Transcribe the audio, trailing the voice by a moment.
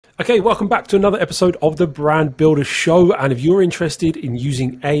Okay, welcome back to another episode of the Brand Builder Show. And if you're interested in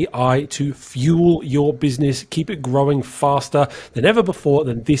using AI to fuel your business, keep it growing faster than ever before,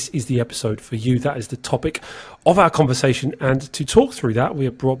 then this is the episode for you. That is the topic of our conversation. And to talk through that, we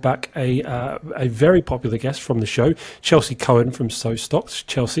have brought back a very popular guest from the show, Chelsea Cohen from So Stocked.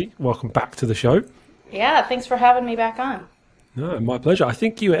 Chelsea, welcome back to the show. Yeah, thanks for having me back on. No, my pleasure. I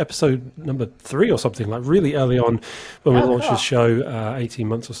think you were episode number 3 or something, like really early on when we launched the show 18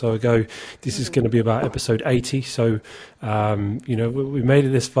 months or so ago. This is going to be about episode 80. So, we made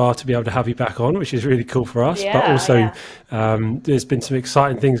it this far to be able to have you back on, which is really cool for us. Yeah, but also, there's been some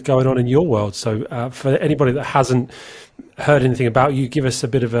exciting things going on in your world. So for anybody that hasn't heard anything about you, give us a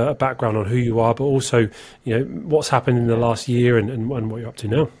bit of a background on who you are, but also, what's happened in the last year and what you're up to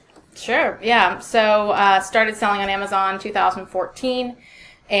now. Sure. Yeah. So started selling on Amazon 2014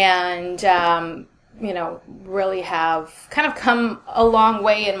 and, really have kind of come a long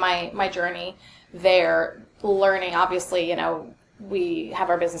way in my journey there, learning, obviously, we have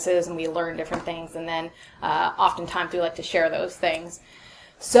our businesses and we learn different things. And then oftentimes we like to share those things.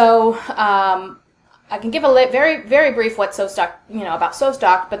 So I can give a very, very brief what So Stocked, about So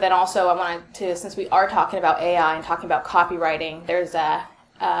Stocked, but then also I wanted to, since we are talking about AI and talking about copywriting, there's a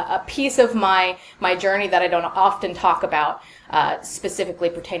piece of my journey that I don't often talk about, specifically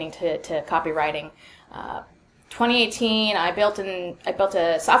pertaining to copywriting. 2018, I built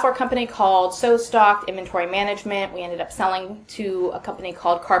a software company called So Stocked Inventory Management. We ended up selling to a company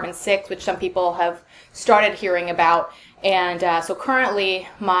called Carbon 6, which some people have started hearing about. And so currently,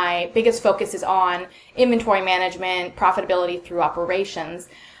 my biggest focus is on inventory management, profitability through operations.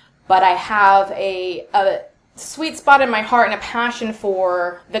 But I have a sweet spot in my heart and a passion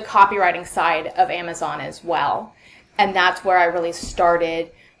for the copywriting side of Amazon as well. And that's where I really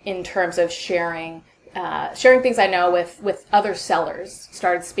started in terms of sharing things I know with other sellers.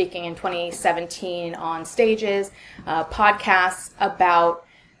 Started speaking in 2017 on stages, podcasts about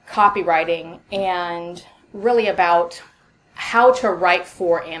copywriting and really about how to write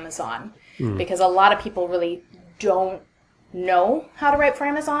for Amazon. Because a lot of people really don't know how to write for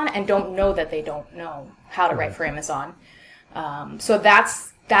Amazon and don't know that they don't know how to write for Amazon. So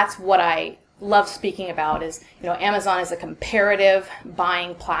that's what I love speaking about is, Amazon is a comparative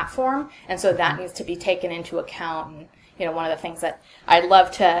buying platform. And so that needs to be taken into account. And, one of the things that I'd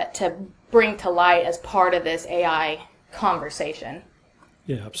love to bring to light as part of this AI conversation.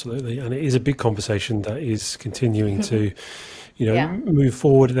 Yeah, absolutely. And it is a big conversation that is continuing to move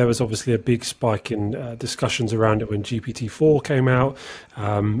forward. There was obviously a big spike in discussions around it when GPT-4 came out.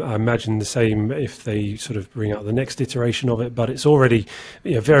 I imagine the same if they sort of bring out the next iteration of it, but it's already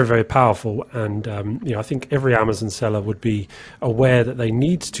very, very powerful. And I think every Amazon seller would be aware that they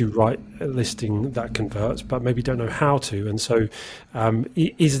need to write a listing that converts, but maybe don't know how to. And so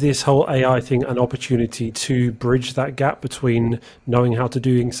is this whole AI thing an opportunity to bridge that gap between knowing how to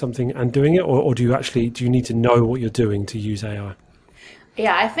do something and doing it, or do you need to know what you're doing to use AI?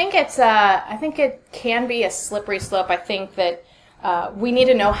 Yeah, I think it can be a slippery slope. I think that we need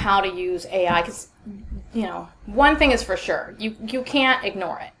to know how to use AI because, one thing is for sure, you can't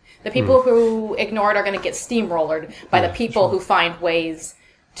ignore it. The people who ignore it are going to get steamrollered by the people who find ways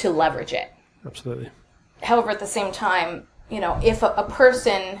to leverage it. Absolutely. However, at the same time, if a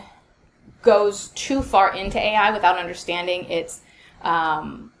person goes too far into AI without understanding its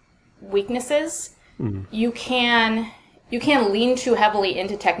weaknesses, you can lean too heavily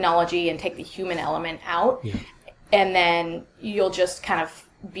into technology and take the human element out, and then you'll just kind of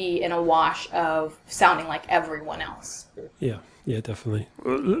be in a wash of sounding like everyone else. Yeah, definitely.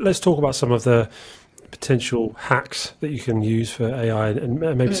 Let's talk about some of the potential hacks that you can use for AI and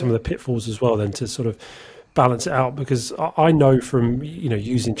maybe some of the pitfalls as well then to sort of balance it out, because I know from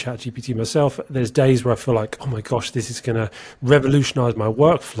using ChatGPT myself, there's days where I feel like, oh my gosh, this is going to revolutionize my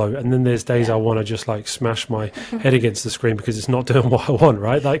workflow, and then there's days I want to just like smash my head against the screen because it's not doing what I want,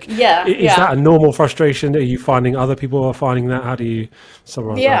 right? Like, is that a normal frustration? Are you finding other people are finding that? How do you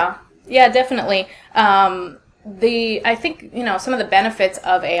summarize that? Yeah, definitely. I think some of the benefits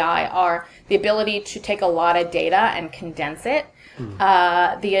of AI are the ability to take a lot of data and condense it,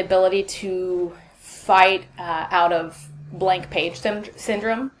 the ability to fight out of blank page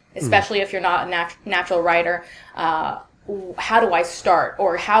syndrome, especially if you're not a natural writer. How do I start,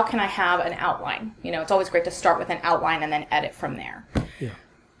 or how can I have an outline? It's always great to start with an outline and then edit from there.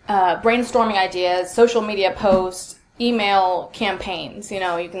 Brainstorming ideas, social media posts, email campaigns. You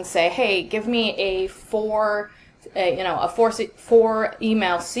can say, hey, give me a four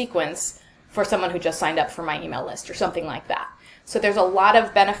email sequence for someone who just signed up for my email list or something like that. So there's a lot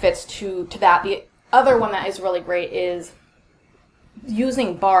of benefits to that. The other one that is really great is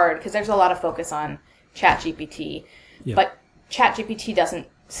using Bard, because there's a lot of focus on ChatGPT, but ChatGPT doesn't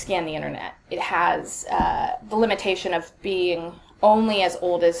scan the internet. It has the limitation of being only as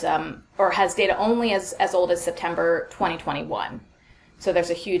old as, or has data only as old as September 2021. So there's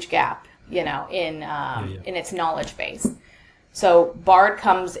a huge gap, in its knowledge base. So Bard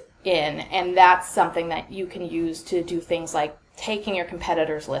comes in, and that's something that you can use to do things like taking your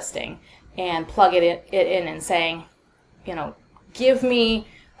competitor's listing and plug it in and saying, give me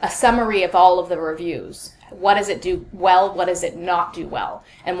a summary of all of the reviews. What does it do well? What does it not do well?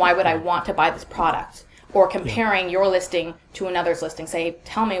 And why would I want to buy this product? Or comparing your listing to another's listing. Say,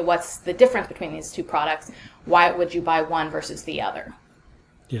 tell me what's the difference between these two products. Why would you buy one versus the other?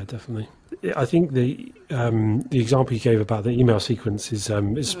 Yeah, definitely. I think the example you gave about the email sequence is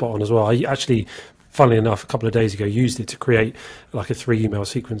spot on as well. I actually, funnily enough, a couple of days ago used it to create like a 3 email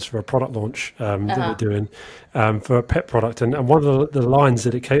sequence for a product launch that we're doing for a pet product. And one of the lines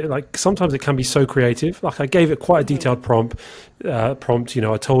that it came, like sometimes it can be so creative. Like I gave it quite a detailed prompt. I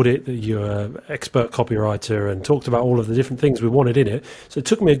told it that you're an expert copywriter and talked about all of the different things we wanted in it. So it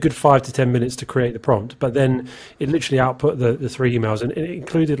took me a good 5 to 10 minutes to create the prompt, but then it literally output the 3 emails, and it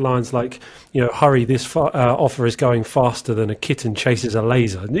included lines like, hurry, this offer is going faster than a kitten chases a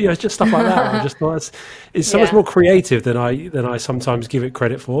laser. It's just stuff like that. I just thought it's so much more creative than I sometimes give it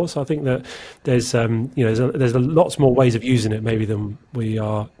credit for. So I think that there's lots more ways of using it maybe than we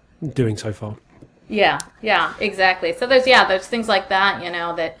are doing so far. Yeah, exactly. So there's things like that,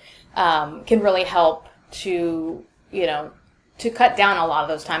 that can really help to cut down a lot of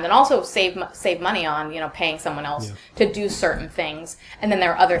those times, and also save money on paying someone else to do certain things. And then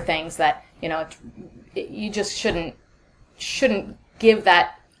there are other things that you just shouldn't give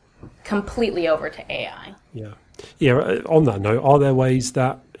that completely over to AI. Yeah. On that note, are there ways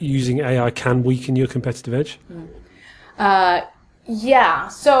that using AI can weaken your competitive edge? Yeah.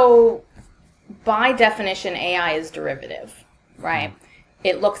 So by definition, AI is derivative, right?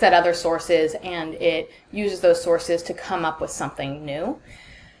 It looks at other sources and it uses those sources to come up with something new.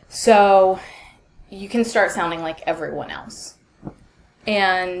 So you can start sounding like everyone else.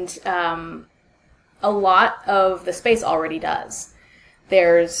 And a lot of the space already does.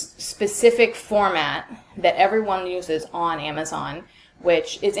 There's specific format that everyone uses on Amazon,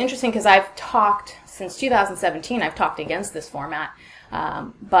 which is interesting because I've talked, since 2017, I've talked against this format,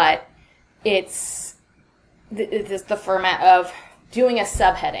 but it's the format of doing a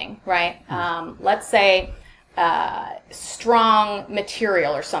subheading, right? Let's say strong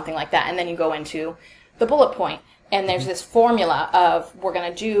material or something like that, and then you go into the bullet point, and there's this formula of we're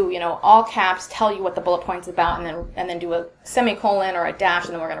going to do, all caps, tell you what the bullet point's about, and then do a semicolon or a dash,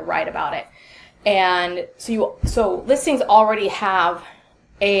 and then we're going to write about it. And so listings already have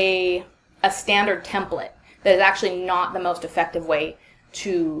a standard template that is actually not the most effective way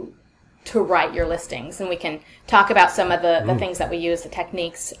to write your listings. And we can talk about some of the things that we use, the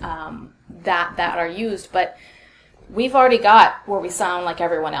techniques that are used, but we've already got where we sound like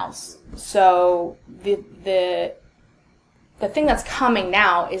everyone else. So the thing that's coming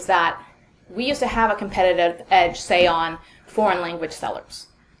now is that we used to have a competitive edge, say, on foreign language sellers.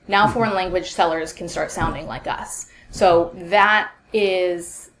 Now foreign language sellers can start sounding like us. So that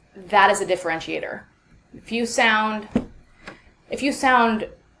is a differentiator. If you sound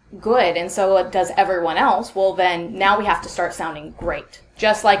good, and so does everyone else, well then now we have to start sounding great.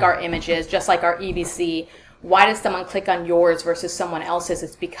 Just like our images, just like our EBC. Why does someone click on yours versus someone else's?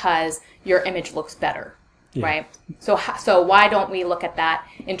 It's because your image looks better, right? So why don't we look at that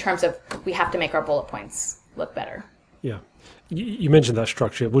in terms of we have to make our bullet points look better? Yeah. You mentioned that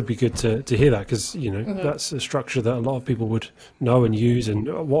structure. It would be good to hear that because, that's a structure that a lot of people would know and use. And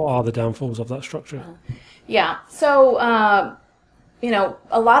what are the downfalls of that structure? Yeah. So, I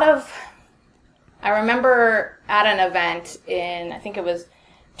remember at an event in, I think it was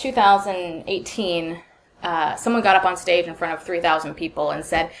 2018, someone got up on stage in front of 3,000 people and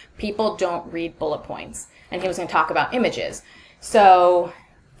said, people don't read bullet points. And he was going to talk about images. So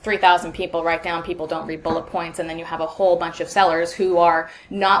 3,000 people write down people don't read bullet points, and then you have a whole bunch of sellers who are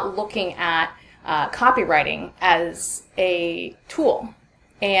not looking at copywriting as a tool.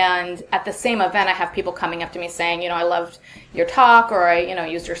 And at the same event, I have people coming up to me saying, I loved your talk, or I,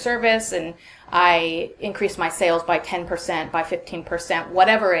 used your service, and I increased my sales by 10%, by 15%,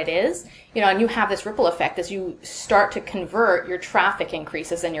 whatever it is, and you have this ripple effect as you start to convert, your traffic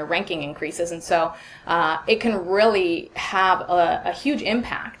increases and your ranking increases. And so it can really have a huge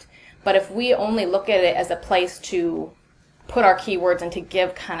impact. But if we only look at it as a place to put our keywords and to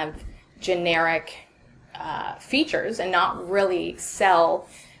give kind of generic features and not really sell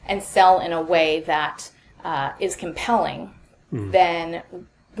in a way that is compelling, then,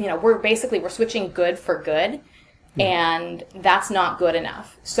 we're switching good for good. And that's not good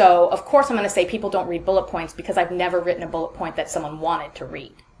enough. So, of course, I'm going to say people don't read bullet points because I've never written a bullet point that someone wanted to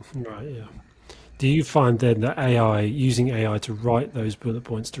read. Right, yeah. Do you find then that using AI to write those bullet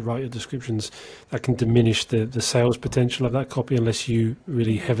points, to write your descriptions, that can diminish the sales potential of that copy unless you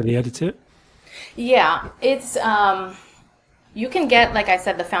really heavily edit it? Yeah, it's, you can get, like I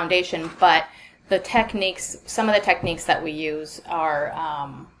said, the foundation, but some of the techniques that we use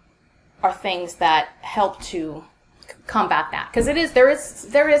are things that help to combat that, because there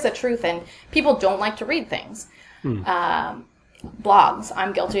is a truth, and people don't like to read things. Blogs,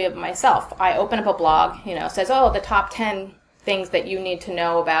 I'm guilty of myself. I open up a blog, says, the top 10 things that you need to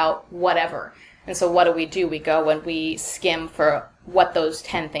know about whatever. And so what do? We go and we skim for what those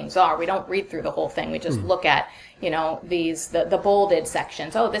 10 things are. We don't read through the whole thing. We just look at, the bolded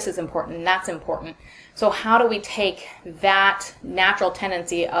sections. Oh, this is important and that's important. So how do we take that natural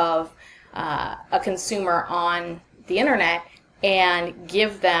tendency of a consumer on the internet and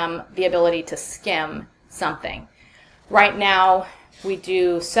give them the ability to skim something? Right now, we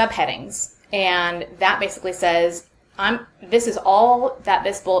do subheadings, and that basically says, this is all that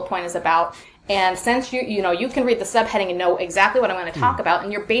this bullet point is about. And since you can read the subheading and know exactly what I'm going to talk about,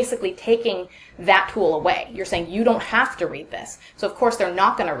 and you're basically taking that tool away. You're saying you don't have to read this. So of course they're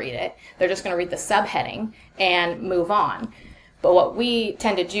not going to read it. They're just going to read the subheading and move on. But what we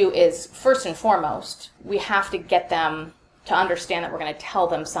tend to do is, first and foremost, we have to get them to understand that we're going to tell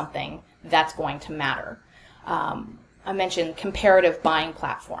them something that's going to matter. I mentioned comparative buying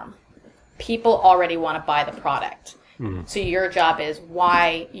platform. People already want to buy the product. So your job is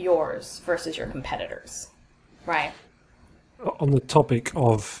why yours versus your competitors, right? On the topic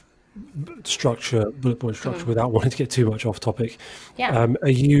of bullet point structure, without wanting to get too much off topic, are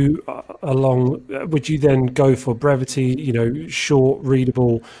you would you then go for brevity, short,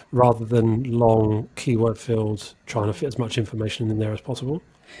 readable, rather than long, keyword filled, trying to fit as much information in there as possible?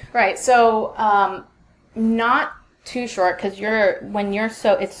 Right. So not too short, because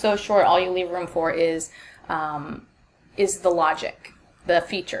it's so short, all you leave room for is the logic, the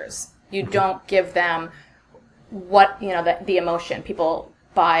features. You don't give them what, the emotion. People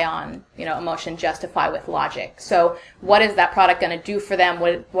buy on, emotion, justify with logic. So what is that product going to do for them?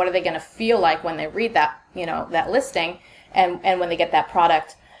 What are they going to feel like when they read that, that listing and when they get that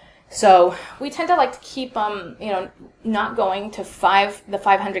product? So we tend to like to keep them, not going to the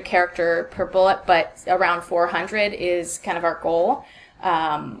 500 character per bullet, but around 400 is kind of our goal.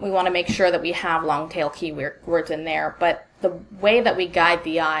 We want to make sure that we have long tail keywords in there, but the way that we guide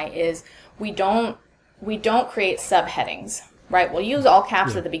the eye is we don't create subheadings, right? We'll use all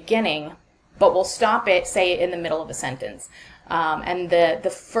caps at the beginning, but we'll stop it, say, in the middle of a sentence. And the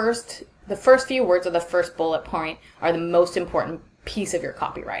first few words of the first bullet point are the most important piece of your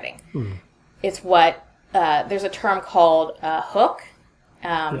copywriting. It's what there's a term called hook.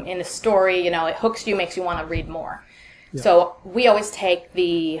 In a story, it hooks you, makes you want to read more. So we always take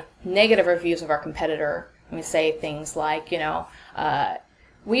the negative reviews of our competitor and we say things like,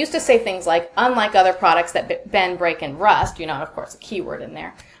 we used to say things like, unlike other products that bend, break, and rust, and of course a keyword in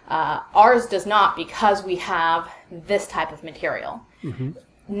there, ours does not, because we have this type of material.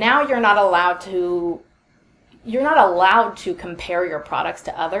 Now you're not allowed to compare your products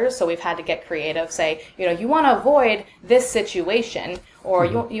to others, so we've had to get creative, say, you want to avoid this situation, or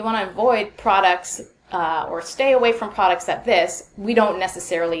you want to avoid products or stay away from products at this. We don't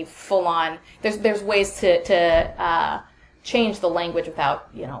necessarily full on. There's ways to change the language without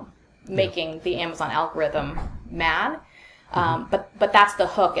making the Amazon algorithm mad. But that's the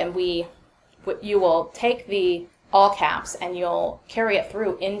hook, and you will take the all caps and you'll carry it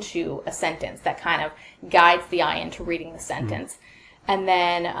through into a sentence that kind of guides the eye into reading the sentence, and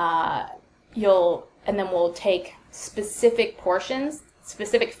then we'll take specific portions,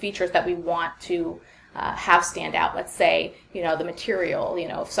 specific features that we want to have stand out. Let's say, the material,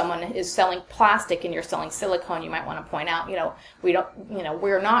 if someone is selling plastic and you're selling silicone, you might want to point out,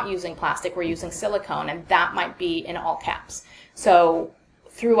 we're not using plastic, we're using silicone, and that might be in all caps. So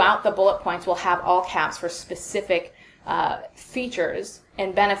throughout the bullet points, we'll have all caps for specific features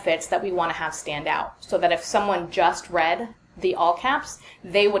and benefits that we want to have stand out, so that if someone just read the all caps,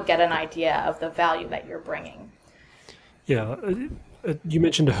 they would get an idea of the value that you're bringing. Yeah, you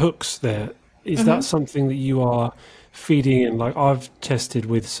mentioned hooks there. Is that something that you are feeding in? Like I've tested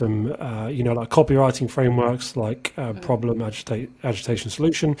with some, like copywriting frameworks, like problem, agitation,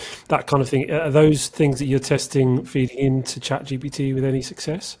 solution, that kind of thing. Are those things that you're testing, feeding into ChatGPT with any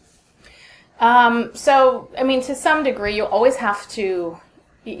success? So, to some degree, you always have to,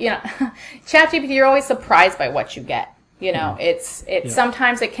 ChatGPT, you're always surprised by what you get. You know, it's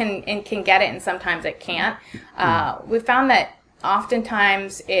sometimes it can get it and sometimes it can't. We've found that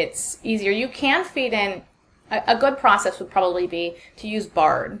oftentimes it's easier. You can feed in, a good process would probably be to use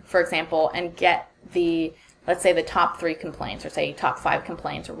Bard, for example, and get let's say the top 3 complaints, or say top 5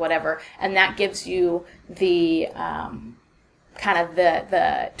 complaints or whatever, and that gives you the kind of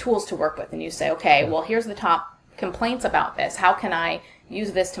the tools to work with. And you say, okay, well, here's the top complaints about this. How can I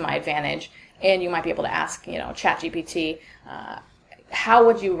use this to my advantage? And you might be able to ask, ChatGPT, how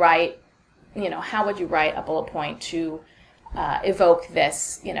would you write a bullet point to evoke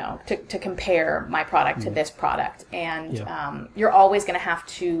this, to compare my product to this product? And you're always going to have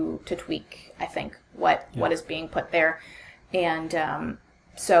to tweak, I think, what is being put there. And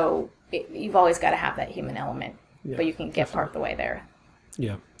so you've always got to have that human element, but you can get part of the way there.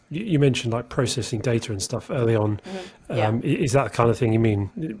 Yeah. You mentioned like processing data and stuff early on. Is that the kind of thing you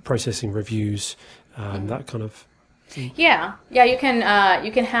mean? Processing reviews, that kind of thing? Yeah. You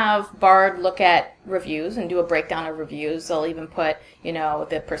can have Bard look at reviews and do a breakdown of reviews. They'll even put,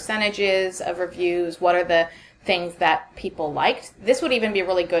 the percentages of reviews. What are the things that people liked? This would even be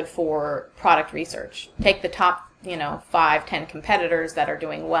really good for product research. Take the top, 5, 10 competitors that are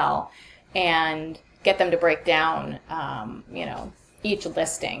doing well and get them to break down, each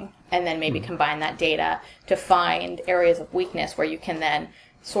listing, and then maybe combine that data to find areas of weakness where you can then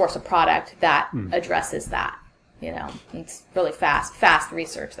source a product that addresses that. It's really fast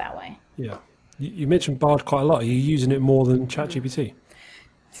research that way. Yeah. You mentioned Bard quite a lot. Are you using it more than ChatGPT?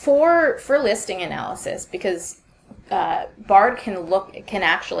 For listing analysis, because Bard can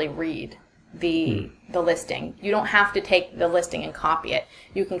actually read the listing. You don't have to take the listing and copy it.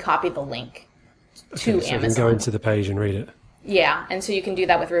 You can copy the link to Amazon. You can go into the page and read it. Yeah, and so you can do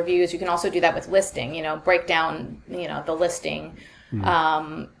that with reviews. You can also do that with listing. Break down the listing.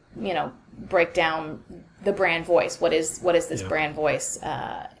 Break down the brand voice. What is this brand voice?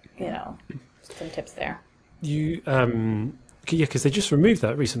 Some tips there. Because they just removed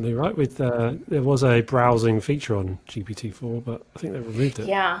that recently, right? With there was a browsing feature on GPT-4, but I think they removed it.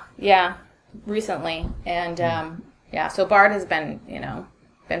 Yeah, recently, and so Bard has been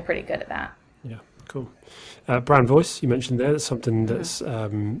pretty good at that. Yeah, cool. Brand voice, you mentioned there. That's something that's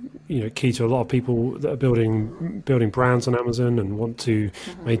key to a lot of people that are building brands on Amazon and want to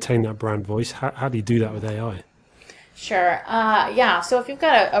maintain that brand voice. How do you do that with AI? Sure. So if you've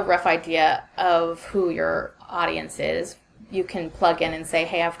got a rough idea of who your audience is, you can plug in and say,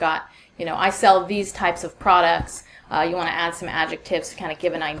 hey, I've got, I sell these types of products. You want to add some adjectives to kind of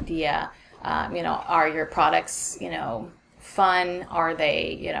give an idea. Are your products, fun? Are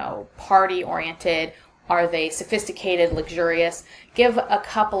they, party oriented? Are they sophisticated, luxurious? Give a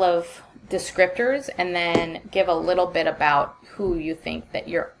couple of descriptors and then give a little bit about who you think that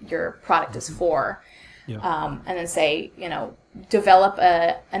your product is for. And then say, develop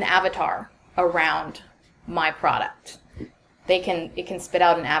an avatar around my product. It can spit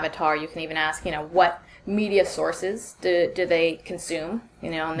out an avatar. You can even ask, what media sources do they consume,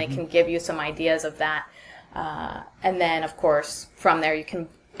 and they can give you some ideas of that. And then, of course, from there you can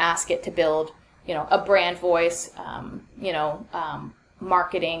ask it to build a brand voice,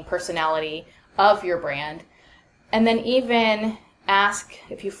 marketing personality of your brand. And then even ask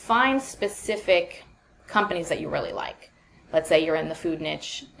if you find specific companies that you really like. Let's say you're in the food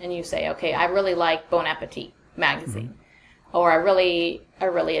niche and you say, okay, I really like Bon Appetit magazine. Or I really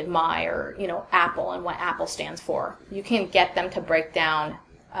admire, Apple and what Apple stands for. You can get them to break down,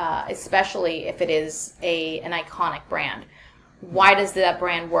 especially if it is an iconic brand. Why does that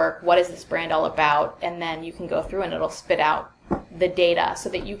brand work? What is this brand all about? And then you can go through and it'll spit out the data so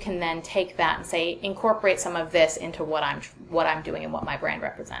that you can then take that and say, incorporate some of this into what I'm doing and what my brand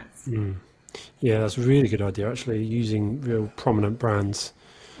represents. Yeah, that's a really good idea, actually, using real prominent brands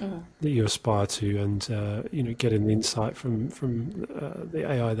that you aspire to and, getting the insight from the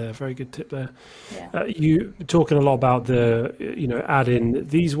AI there. Very good tip there. Yeah. You talking a lot about adding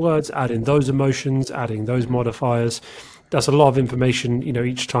these words, adding those emotions, adding those modifiers. That's a lot of information,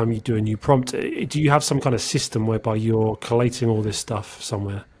 each time you do a new prompt. Do you have some kind of system whereby you're collating all this stuff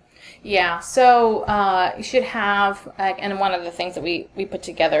somewhere? Yeah, so you should have, and one of the things that we put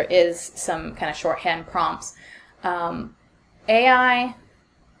together is some kind of shorthand prompts. AI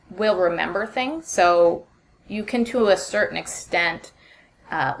will remember things, so you can, to a certain extent,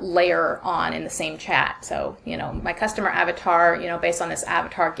 layer on in the same chat. So, my customer avatar, based on this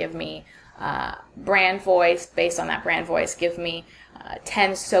avatar, give me brand voice. Based on that brand voice, give me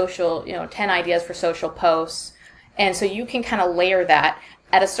 10 ideas for social posts. And so you can kind of layer that.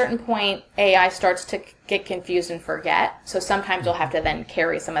 At a certain point, AI starts to get confused and forget. So sometimes you'll have to then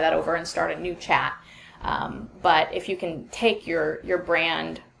carry some of that over and start a new chat. But if you can take your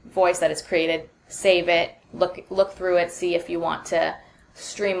brand voice that is created, save it, look through it, see if you want to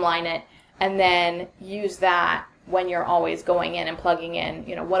streamline it, and then use that when you're always going in and plugging in,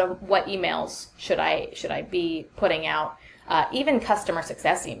 what emails should I be putting out? Even customer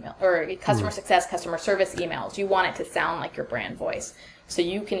success email or customer service emails. You want it to sound like your brand voice, so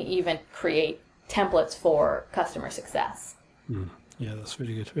you can even create templates for customer success. Yeah, that's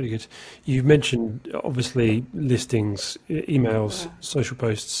really good. Really good. You mentioned obviously listings, emails, social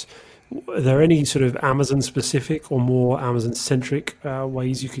posts. Are there any sort of Amazon specific or more Amazon centric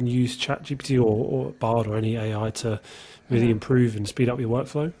ways you can use ChatGPT or Bard or any AI to really improve and speed up your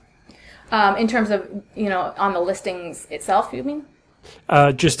workflow? In terms of, on the listings itself, you mean?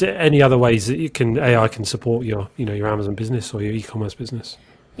 Just any other ways that AI can support your Amazon business or your e-commerce business?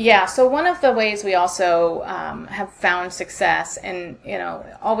 Yeah, so one of the ways we also have found success, and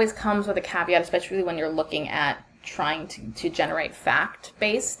always comes with a caveat, especially when you're looking at trying to generate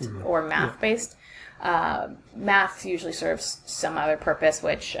fact-based or math-based. Math usually serves some other purpose,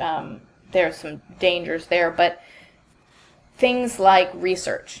 which there's some dangers there, but things like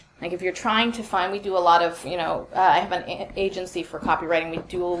research. Like if you're trying to find, we do a lot of, I have an agency for copywriting. We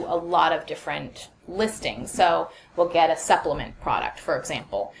do a lot of different listings. So we'll get a supplement product, for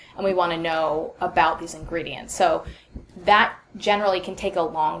example, and we want to know about these ingredients. So that generally can take a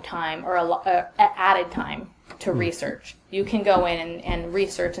long time or added time to research. You can go in and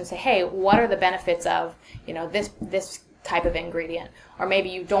research and say, hey, what are the benefits of, this type of ingredient? Or maybe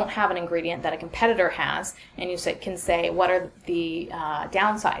you don't have an ingredient that a competitor has, and you can say, what are the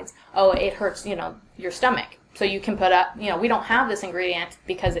downsides? Oh, it hurts, your stomach. So you can put up, we don't have this ingredient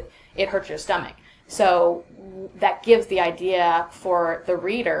because it hurts your stomach. So that gives the idea for the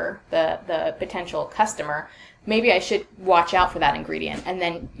reader, the potential customer, maybe I should watch out for that ingredient. And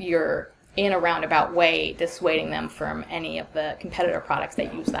then you're in a roundabout way dissuading them from any of the competitor products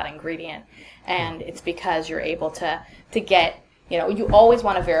that use that ingredient. And it's because you're able to get, you always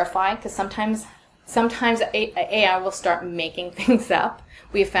want to verify, because sometimes AI will start making things up.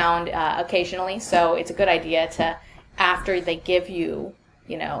 We've found occasionally. So it's a good idea to, after they give you,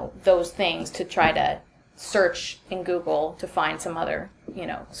 those things, to try to search in Google to find some other,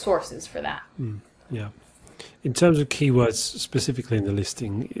 sources for that. Yeah. In terms of keywords specifically in the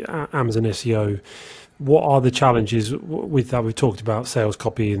listing, Amazon SEO, what are the challenges with that? We've talked about sales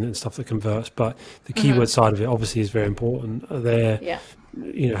copy and stuff that converts, but the keyword side of it obviously is very important. Are there,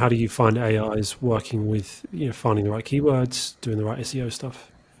 how do you find AI is working with, finding the right keywords, doing the right SEO stuff?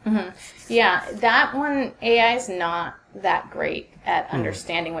 Yeah, that one, AI is not that great at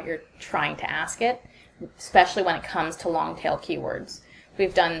understanding what you're trying to ask it, especially when it comes to long tail keywords.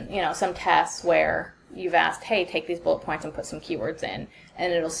 We've done, some tests where you've asked, hey, take these bullet points and put some keywords in,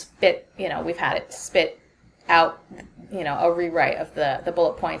 and it'll spit, we've had it spit out, a rewrite of the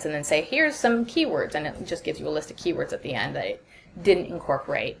bullet points and then say, here's some keywords, and it just gives you a list of keywords at the end that it didn't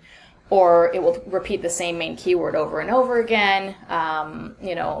incorporate. Or it will repeat the same main keyword over and over again.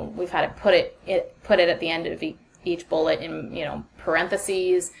 We've had it put it at the end of each bullet in,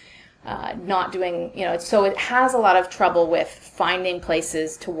 parentheses, not doing, so it has a lot of trouble with finding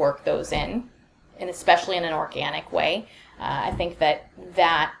places to work those in, and especially in an organic way. I think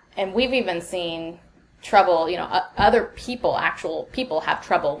that, and we've even seen trouble, other people, actual people have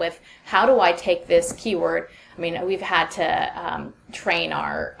trouble with, how do I take this keyword? I mean, we've had to train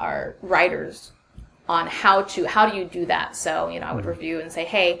our writers on how do you do that. So, I would review and say,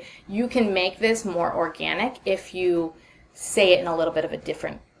 hey, you can make this more organic if you say it in a little bit of a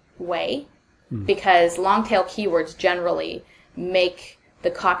different way, because long tail keywords generally make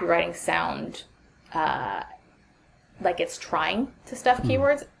the copywriting sound like it's trying to stuff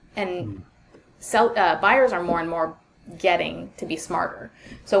keywords, and buyers are more and more getting to be smarter.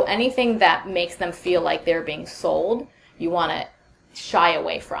 So anything that makes them feel like they're being sold, you want to shy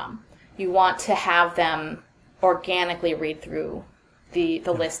away from. You want to have them organically read through the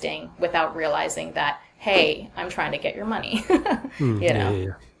listing without realizing that, hey, I'm trying to get your money.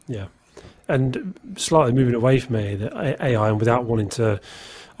 Yeah. And slightly moving away from AI, and without wanting to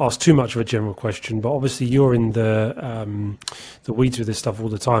ask too much of a general question, but obviously you're in the weeds with this stuff all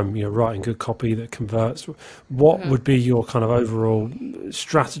the time, writing good copy that converts. What would be your kind of overall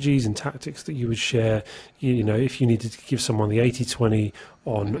strategies and tactics that you would share, if you needed to give someone the 80-20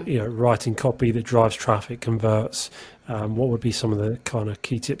 on, writing copy that drives traffic, converts, what would be some of the kind of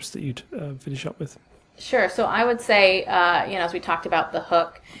key tips that you'd finish up with? Sure. So I would say, as we talked about the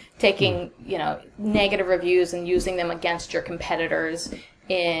hook, taking, negative reviews and using them against your competitors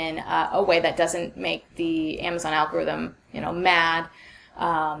in a way that doesn't make the Amazon algorithm, mad.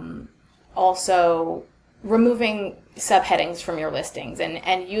 Also, removing subheadings from your listings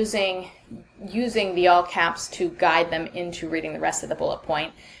and using the all caps to guide them into reading the rest of the bullet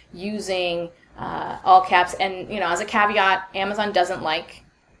point, using all caps. And, as a caveat, Amazon doesn't like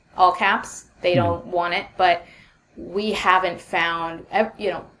all caps. They don't want it, but we haven't found,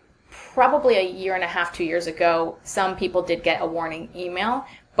 probably a year and a half, 2 years ago, some people did get a warning email,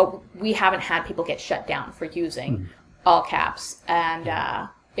 but we haven't had people get shut down for using all caps. And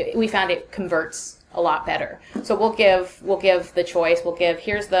we found it converts a lot better. So we'll give the choice. We'll give,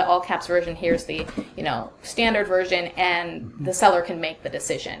 here's the all caps version, here's the standard version, and the seller can make the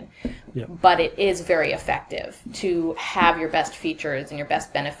decision. Yeah. But it is very effective to have your best features and your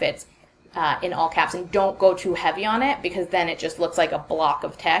best benefits in all caps, and don't go too heavy on it, because then it just looks like a block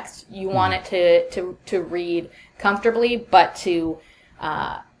of text. You want it to read comfortably, but to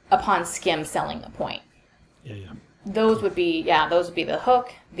upon skim, selling the point. Yeah. Those would be the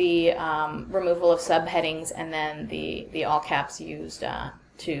hook, the removal of subheadings, and then the all caps used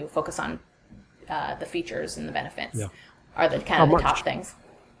to focus on the features and the benefits are the kind of the top things.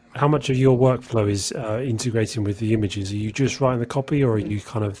 How much of your workflow is integrating with the images? Are you just writing the copy, or are you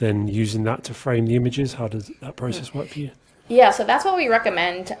kind of then using that to frame the images? How does that process work for you? Yeah, so that's what we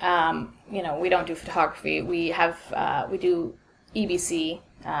recommend. We don't do photography. We do EBC,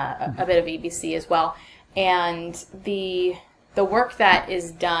 a bit of EBC as well. And the work that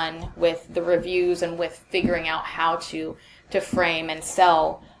is done with the reviews and with figuring out how to frame and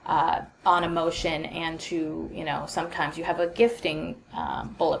sell on emotion, and to, sometimes you have a gifting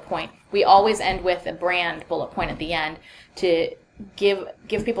bullet point. We always end with a brand bullet point at the end to give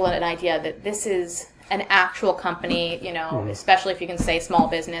people an idea that this is an actual company, especially if you can say small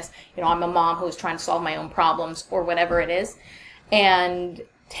business, I'm a mom who's trying to solve my own problems, or whatever it is. And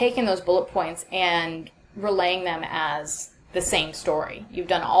taking those bullet points and relaying them as the same story. You've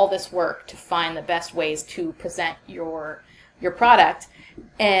done all this work to find the best ways to present your product,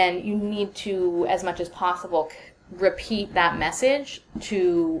 and you need to, as much as possible, repeat that message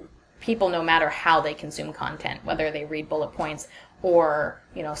to people, no matter how they consume content, whether they read bullet points or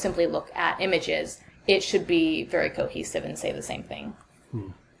simply look at images. It should be very cohesive and say the same thing.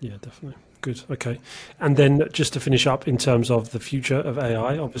 Yeah, definitely. Good. Okay. And then just to finish up, in terms of the future of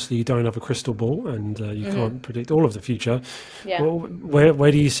AI, obviously you don't have a crystal ball, and you can't predict all of the future. Yeah. Well,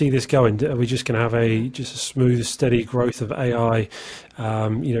 where do you see this going? Are we just going to have just a smooth, steady growth of AI,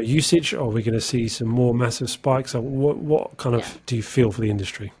 usage, or are we going to see some more massive spikes? Or what kind of do you feel for the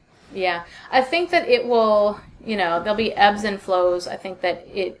industry? Yeah, I think that it will, there'll be ebbs and flows. I think that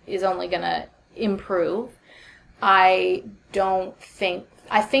it is only going to improve. I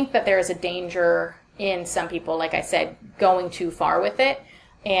think that there is a danger in some people, like I said, going too far with it,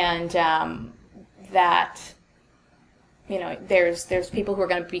 and that there's people who are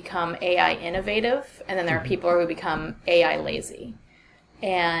going to become AI innovative, and then there are people who become AI lazy,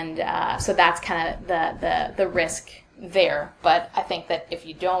 and so that's kind of the risk there. But I think that if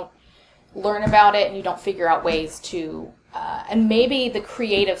you don't learn about it and you don't figure out ways to and maybe the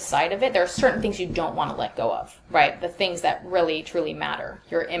creative side of it, there are certain things you don't want to let go of, right? The things that really, truly matter.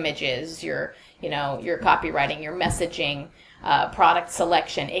 Your images, your copywriting, your messaging, product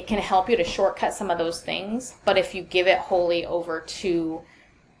selection. It can help you to shortcut some of those things. But if you give it wholly over to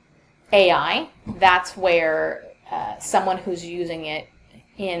AI, that's where someone who's using it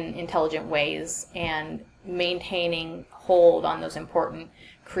in intelligent ways and maintaining hold on those important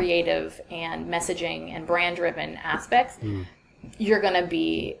creative and messaging and brand driven aspects, you're going to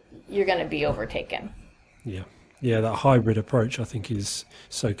be overtaken. Yeah, that hybrid approach, I think, is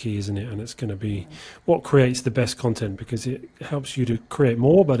so key, isn't it? And it's going to be what creates the best content, because it helps you to create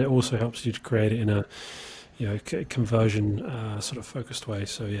more, but it also helps you to create it in a conversion sort of focused way.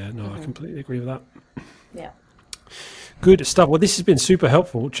 So I completely agree with that. Yeah. Good stuff. Well, this has been super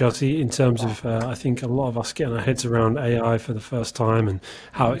helpful, Chelsea, in terms of, I think, a lot of us getting our heads around AI for the first time and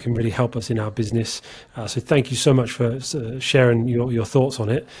how it can really help us in our business. So thank you so much for sharing your thoughts on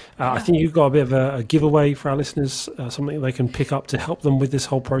it. I think you've got a bit of a giveaway for our listeners, something they can pick up to help them with this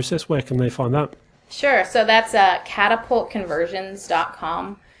whole process. Where can they find that? Sure. So that's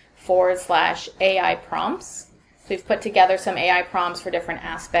catapultconversions.com/AI prompts. We've put together some AI prompts for different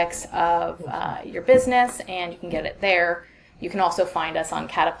aspects of your business, and you can get it there. You can also find us on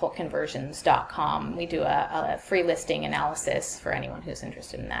catapultconversions.com. We do a free listing analysis for anyone who's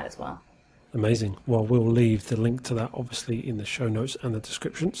interested in that as well. Amazing. Well, we'll leave the link to that, obviously, in the show notes and the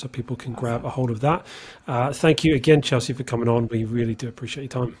description, so people can grab a hold of that. Thank you again, Chelsea, for coming on. We really do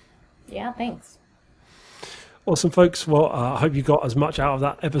appreciate your time. Yeah, thanks. Awesome, folks. Well, I hope you got as much out of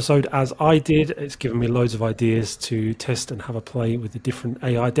that episode as I did. It's given me loads of ideas to test and have a play with the different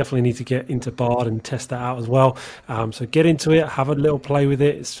AI. Definitely need to get into Bard and test that out as well. So get into it, have a little play with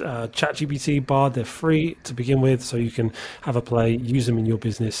it. It's ChatGPT, Bard, they're free to begin with, so you can have a play, use them in your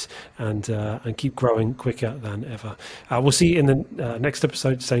business, and keep growing quicker than ever. We'll see you in the next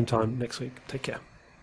episode, same time next week. Take care.